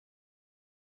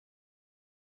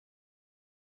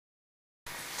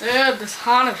Dude, this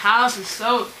haunted house is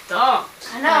so dumb.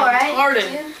 I know, right?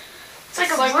 Retarded. Dude, it's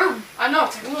like a room. I know,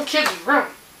 it's like a little kid's room.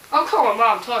 I'll call my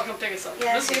mom until I come take something.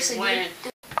 Yeah, this seriously, is lame.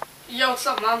 dude. Yo, what's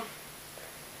up, Mom?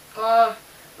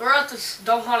 We're at this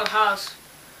dumb haunted house.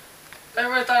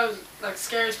 Everybody thought it was like the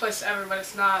scariest place ever, but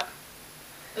it's not.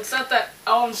 It's at that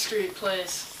Elm Street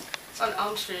place. It's on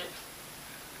Elm Street.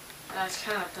 Yeah, it's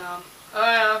kind of dumb.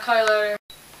 Alright, I'll call you later.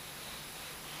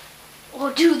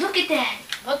 Oh, dude, look at that.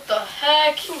 What the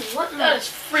heck? What That is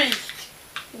freak.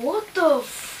 What the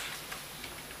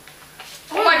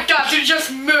Oh my gosh, it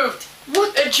just moved.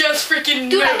 What? It just freaking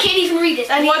moved. Dude, I can't even read this.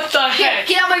 What the heck?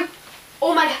 Get out my...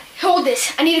 Oh my god. Hold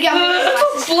this. I need to get out my reading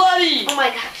glasses. Bloody. Oh my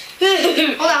gosh.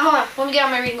 Hold on. Let me get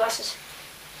out my reading glasses.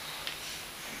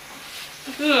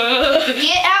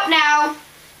 Get out now.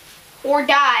 Or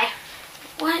die.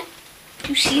 What?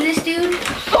 You see this, dude?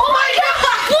 Oh my god!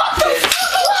 What the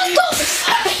fuck? What the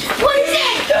fuck? What is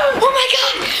that? Oh my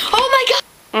god! Oh my god!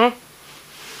 Hmm?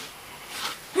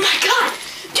 Oh my god!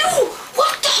 Dude!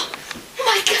 What the? Oh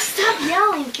my god! Stop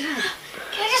yelling, God.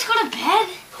 Can I just go to bed?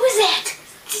 Who's that?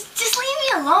 Just leave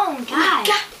me alone, God. Oh my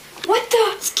god! What the?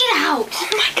 Just get out. Oh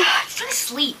my god! I'm trying to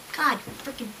sleep. God,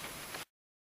 freaking